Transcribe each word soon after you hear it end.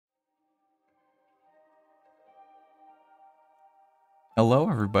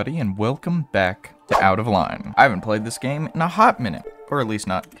Hello everybody and welcome back to Out of Line. I haven't played this game in a hot minute, or at least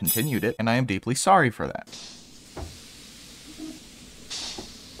not continued it, and I am deeply sorry for that.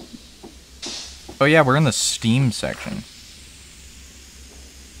 Oh yeah, we're in the Steam section.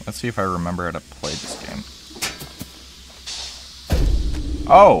 Let's see if I remember how to play this game.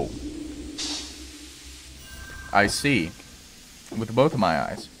 Oh! I see. With both of my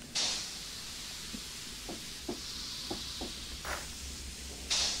eyes.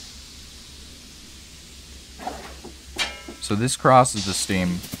 So this crosses the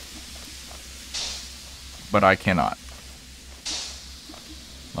Steam, but I cannot.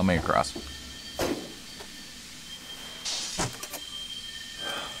 Let me cross.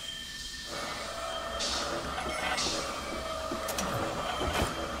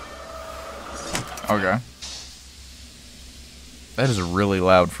 Okay. That is really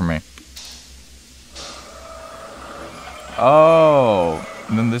loud for me. Oh,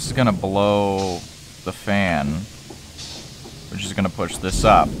 and then this is gonna blow the fan, which is gonna push this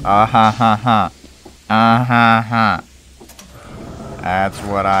up. Ah ha ha ha. Ah ha ha. That's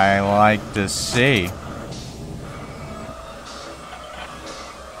what I like to see.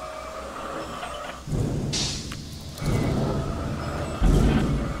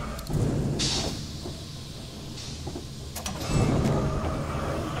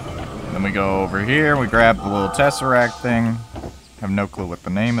 Then we go over here, we grab the little Tesseract thing. Have no clue what the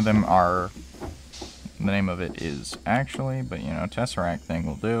name of them are. The name of it is actually, but you know, Tesseract thing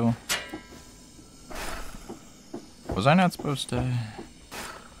will do. Was I not supposed to?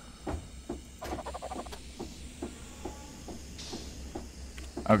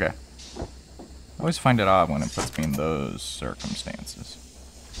 Okay. I always find it odd when it puts me in those circumstances.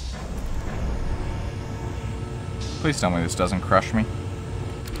 Please tell me this doesn't crush me.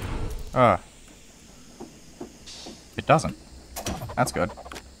 It doesn't. That's good.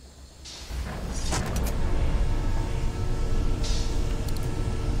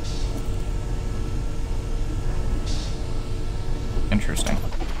 Interesting.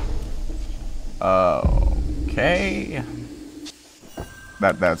 Okay.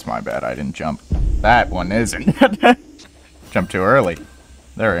 That's my bad. I didn't jump. That one isn't. Jumped too early.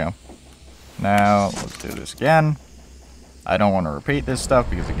 There we go. Now, let's do this again. I don't want to repeat this stuff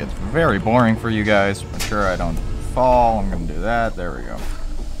because it gets very boring for you guys. Make sure I don't fall. I'm going to do that. There we go.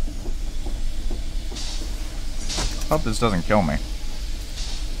 Hope this doesn't kill me.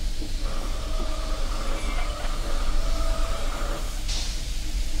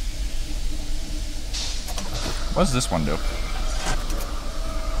 What does this one do?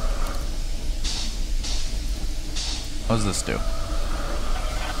 What does this do?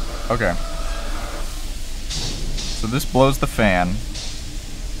 Okay. So this blows the fan.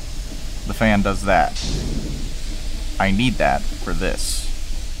 The fan does that. I need that for this.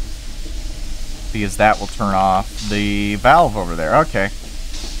 Because that will turn off the valve over there. Okay.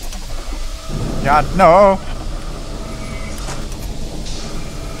 God, no!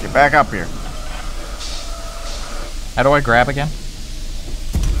 Get back up here. How do I grab again?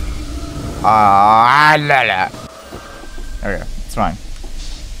 Ah, la la. Okay, it's fine.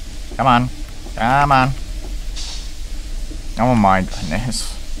 Come on. Come on. Oh my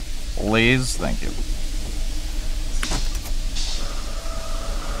goodness. Please, thank you.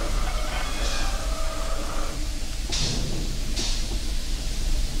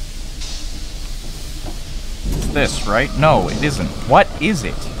 It's this, right? No, it isn't. What is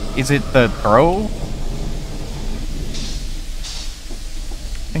it? Is it the throw?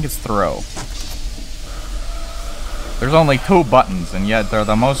 I think it's throw. There's only 2 buttons, and yet they're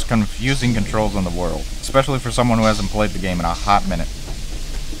the most confusing controls in the world. Especially for someone who hasn't played the game in a hot minute.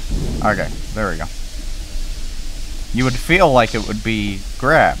 Okay, there we go. You would feel like it would be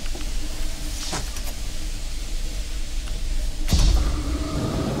grab.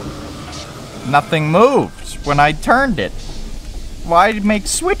 Nothing moved when I turned it. Why make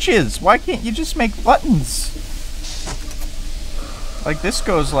switches? Why can't you just make buttons? Like this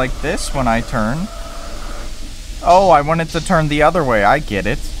goes like this when I turn. Oh, I want it to turn the other way. I get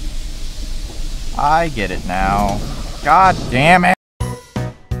it. I get it now. God damn it.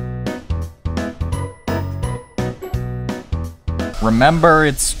 Remember,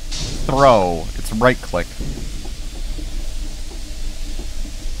 it's throw. It's right click.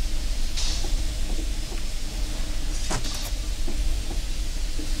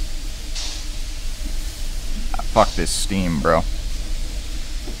 Ah, fuck this Steam, bro.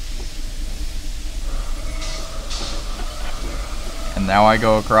 And now I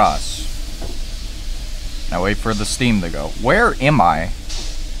go across. Now wait for the Steam to go. Where am I?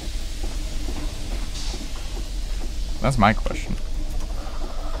 That's my question.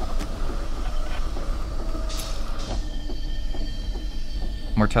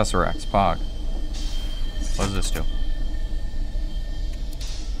 More tesseracts. Pog. What does this do?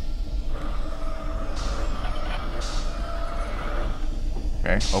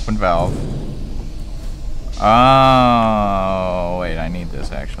 Okay, open valve. Oh, wait, I need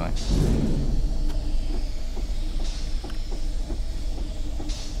this actually.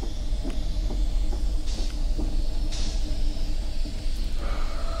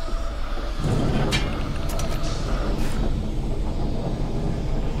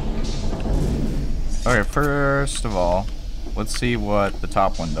 Okay, first of all, let's see what the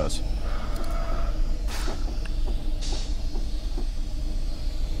top one does.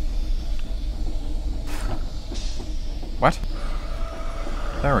 What?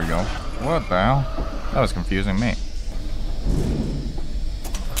 There we go. What the hell? That was confusing me.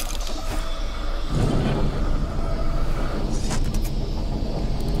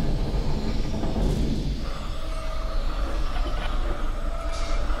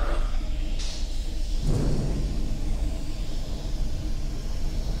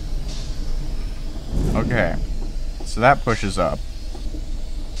 Okay, so that pushes up.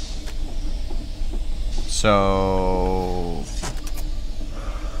 So...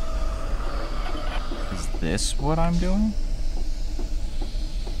 is this what I'm doing?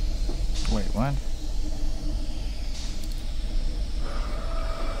 Wait, what?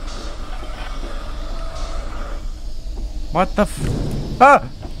 What the ah!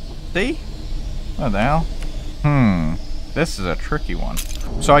 See? What the hell? This is a tricky one.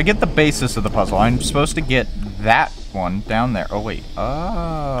 So I get the basis of the puzzle. I'm supposed to get that one down there. Oh, wait.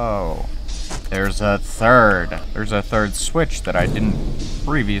 Oh. There's a third. There's a third switch that I didn't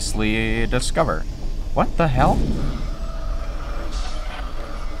previously discover. What the hell?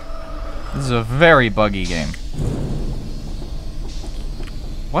 This is a very buggy game.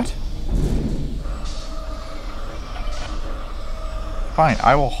 What? Fine,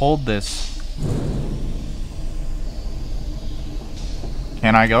 I will hold this.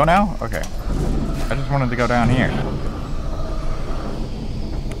 Can I go now? Okay. I just wanted to go down here. And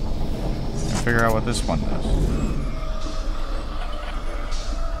figure out what this one does.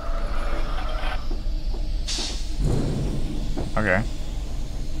 Okay.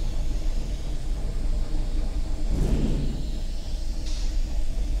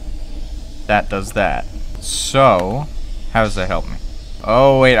 That does that. So, how does that help me?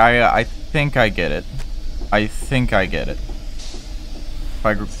 Oh, wait, I think I get it. I think I get it. If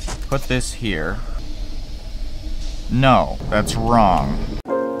I put this here... No, that's wrong.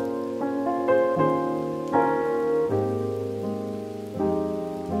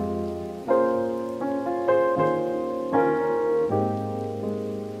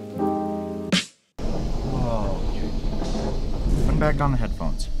 Whoa. Put back on the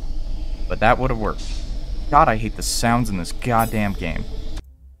headphones. But that would have worked. God, I hate the sounds in this goddamn game.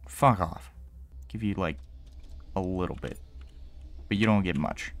 Fuck off. Give you, like, a little bit. But you don't get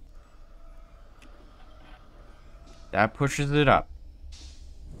much. That pushes it up.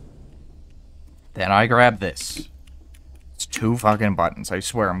 Then I grab this. It's 2 fucking buttons. I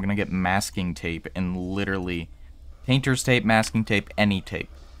swear I'm gonna get masking tape and literally... painter's tape, masking tape, any tape.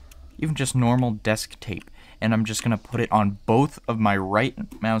 Even just normal desk tape. And I'm just gonna put it on both of my right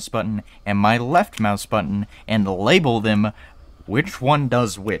mouse button and my left mouse button and label them which one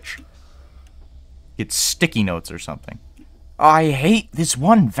does which. Get sticky notes or something. I hate this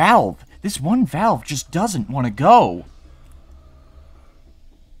one valve. This one valve just doesn't want to go.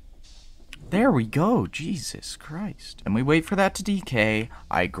 There we go. Jesus Christ. And we wait for that to decay.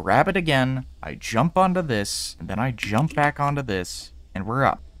 I grab it again. I jump onto this. And then I jump back onto this. And we're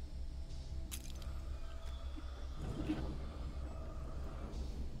up.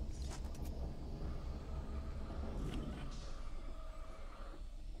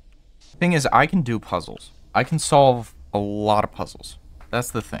 Thing is, I can do puzzles. I can solve a lot of puzzles.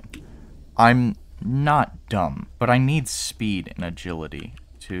 That's the thing. I'm not dumb, but I need speed and agility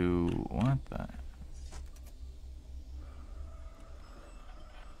to... what the...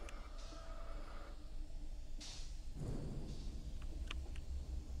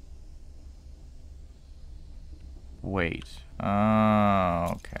 wait.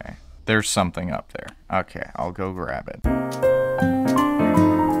 Okay. There's something up there. Okay, I'll go grab it.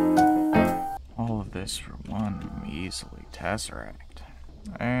 All of this for one measly tesseract.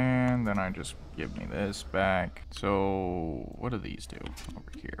 And then I just give me this back. So, what do these do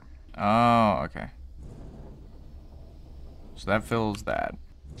over here? Oh, okay. So that fills that.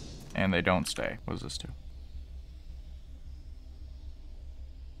 And they don't stay. What does this do?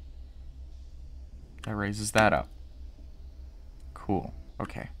 That raises that up. Cool.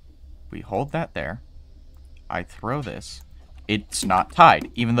 Okay. We hold that there. I throw this. It's not tied,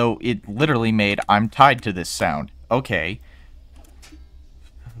 even though it literally made I'm tied to this sound. Okay.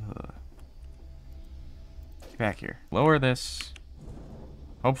 Get back here. Lower this.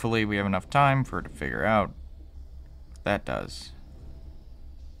 Hopefully we have enough time for it to figure out what that does.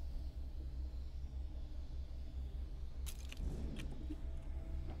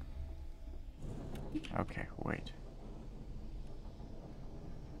 Okay, wait.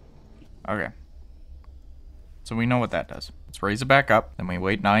 Okay. So we know what that does. Let's raise it back up, then we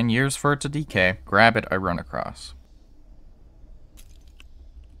wait 9 years for it to decay. Grab it, I run across.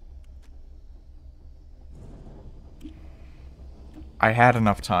 I had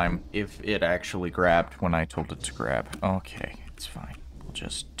enough time if it actually grabbed when I told it to grab. Okay, it's fine. We'll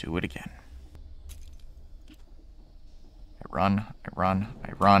just do it again. I run.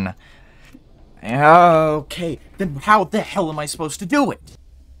 Okay, then how the hell am I supposed to do it?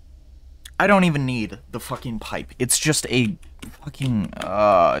 I don't even need the fucking pipe. It's just a fucking,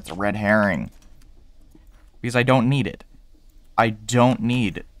 it's a red herring. Because I don't need it. I don't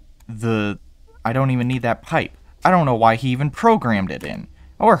even need that pipe. I don't know why he even programmed it in.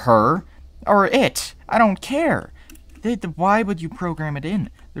 Or her. Or it. I don't care. Why would you program it in?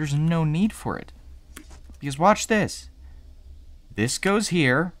 There's no need for it. Because watch this. This goes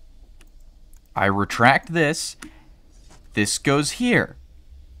here. I retract this. This goes here.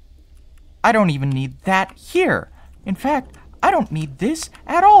 I don't even need that here. In fact, I don't need this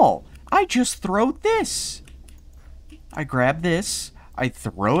at all. I just throw this. I grab this, I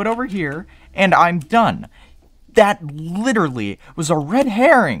throw it over here, and I'm done. That literally was a red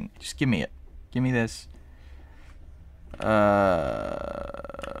herring. Just give me it. Give me this. Who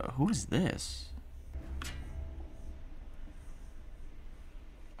is this?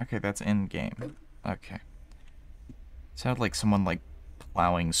 Okay, that's in game. Okay. It sounded like someone like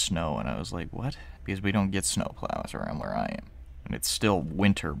plowing snow, and I was like, what? Because we don't get snow plows around where I am. And it's still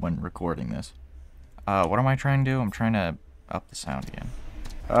winter when recording this. What am I trying to do? I'm trying to up the sound again.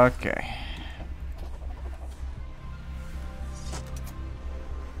 Okay.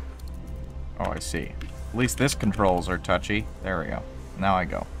 Oh, I see. At least this controls are touchy. There we go. Now I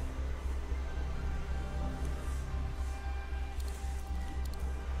go.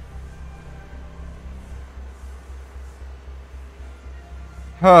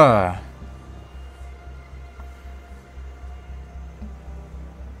 Huh.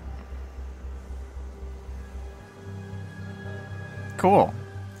 Cool.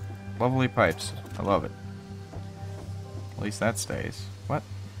 Lovely pipes. I love it. At least that stays. What?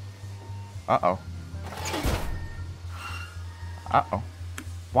 Uh-oh. Uh-oh.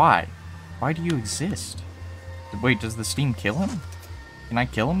 Why? Why do you exist? Wait, does the steam kill him? Can I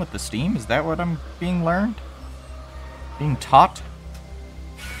kill him with the steam? Is that what I'm being learned? Being taught?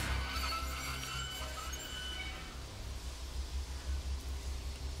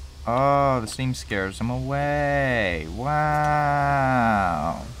 Oh, the steam scares him away.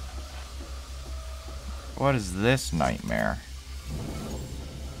 Wow. What is this nightmare?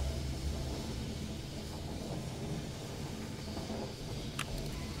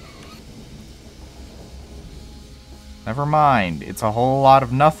 Never mind. It's a whole lot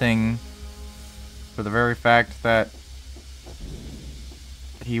of nothing for the very fact that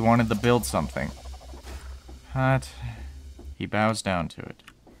he wanted to build something. What? He bows down to it.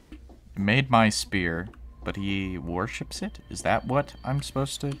 It made my spear, but he worships it? Is that what I'm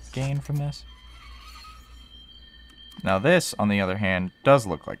supposed to gain from this? Now this, on the other hand, does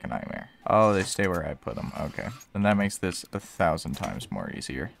look like a nightmare. Oh, they stay where I put them. Okay. Then that makes this 1,000 times more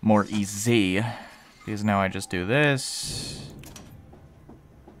easier. More easy. Because now I just do this.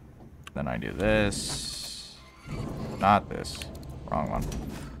 Then I do this. Not this. Wrong one.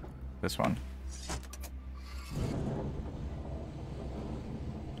 This one.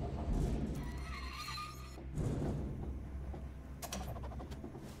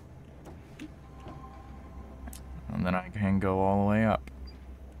 And then I can go all the way up.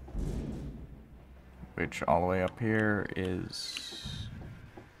 Which all the way up here is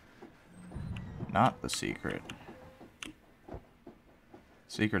not the secret.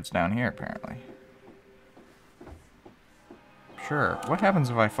 Secret's down here, apparently. Sure. What happens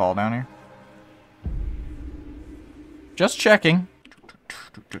if I fall down here? Just checking.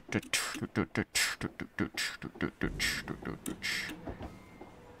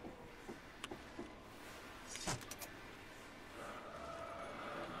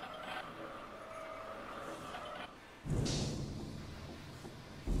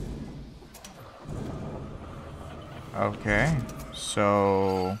 Okay,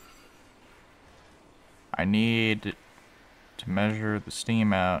 so I need to measure the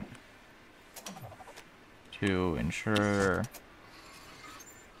steam out to ensure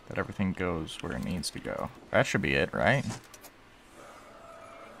that everything goes where it needs to go. That should be it, right?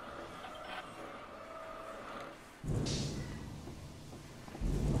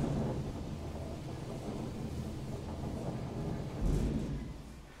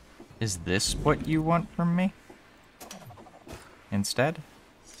 Is this what you want from me? Instead?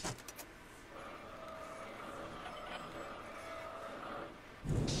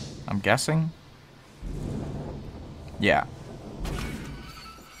 I'm guessing? Yeah.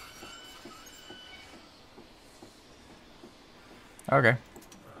 Okay.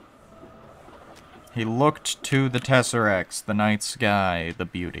 He looked to the Tesseracts, the night sky, the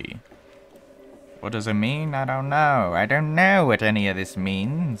beauty. What does it mean? I don't know. I don't know what any of this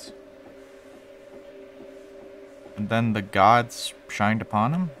means. And then the gods shined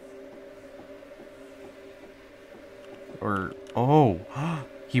upon him? Or, oh,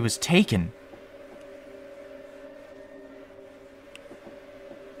 he was taken.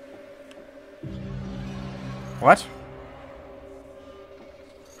 What?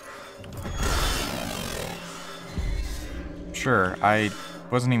 Sure, I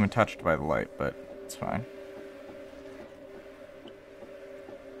wasn't even touched by the light, but it's fine.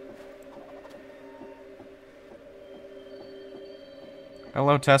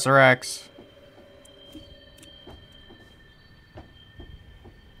 Hello, Tesseracts.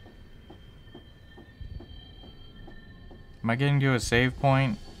 Am I getting to a save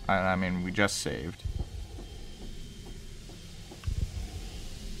point? I mean, we just saved.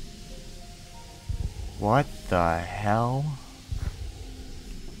 What the hell?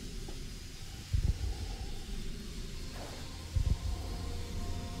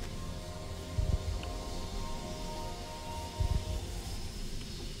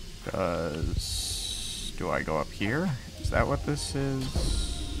 Do I go up here? Is that what this is?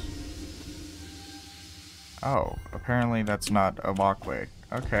 Oh, apparently that's not a walkway.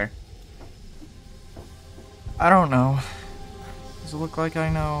 Okay. I don't know. Does it look like I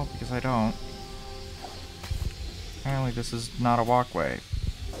know? Because I don't. Apparently this is not a walkway.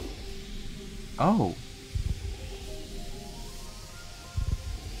 Oh.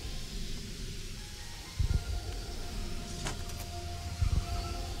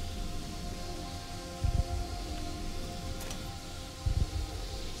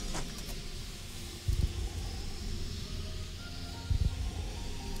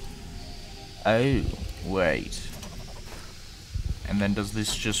 Oh, wait. And then does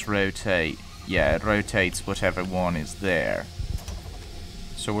this just rotate? Yeah, it rotates whichever one is there.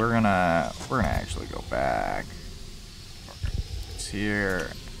 So we're gonna actually go back. It's here.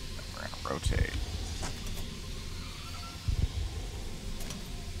 And we're gonna rotate.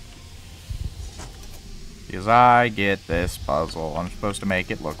 Because I get this puzzle. I'm supposed to make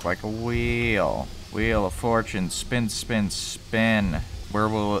it look like a wheel. Wheel of fortune. Spin, spin, spin. Where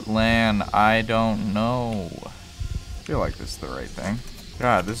will it land? I don't know. I feel like this is the right thing.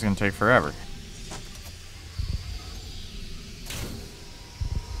 God, this is gonna take forever.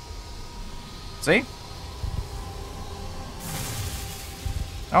 See?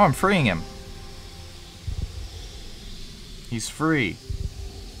 Oh, I'm freeing him. He's free.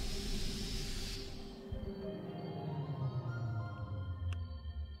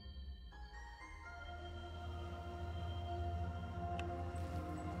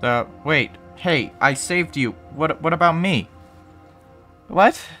 Wait. Hey, I saved you. What about me?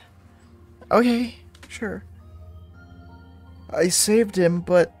 What? Okay, sure. I saved him,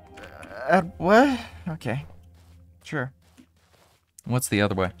 but... at what? Okay. Sure. What's the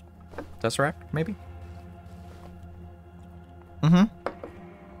other way? Tesseract, maybe? Mm-hmm.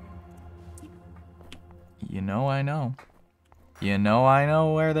 You know I know. You know I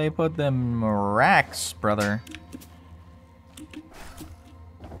know where they put them racks, brother.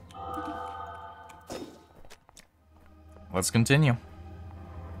 Let's continue.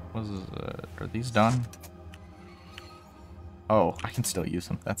 What is are these done? Oh, I can still use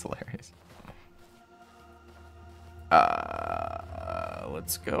them. That's hilarious.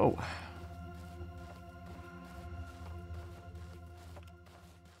 Let's go.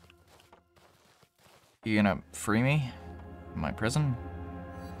 You gonna free me? My prison?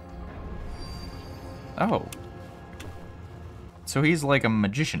 Oh. So he's like a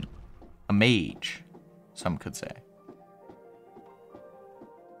magician. A mage, some could say.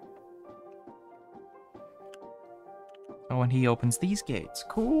 Oh, and he opens these gates.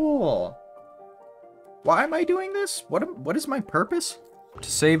 Cool. Why am I doing this? What is my purpose?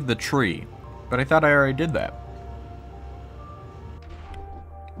 To save the tree. But I thought I already did that.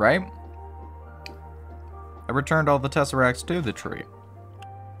 Right? I returned all the Tesseracts to the tree.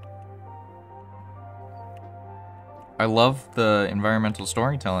 I love the environmental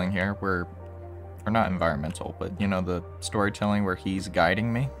storytelling here, where... Or not environmental, but, you know, the storytelling where he's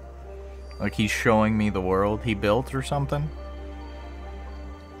guiding me. Like, he's showing me the world he built or something.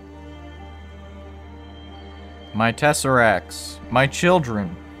 My Tesseracts. My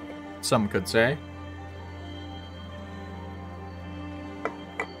children, some could say.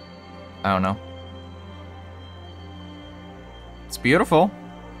 I don't know. It's beautiful.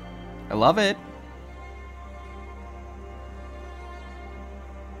 I love it.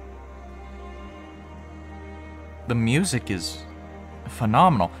 The music is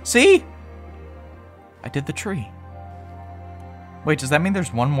phenomenal. See? I did the tree. Wait, does that mean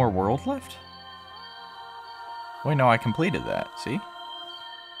there's one more world left? Wait, no, I completed that. See?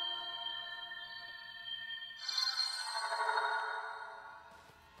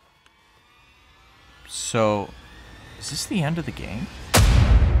 So, is this the end of the game?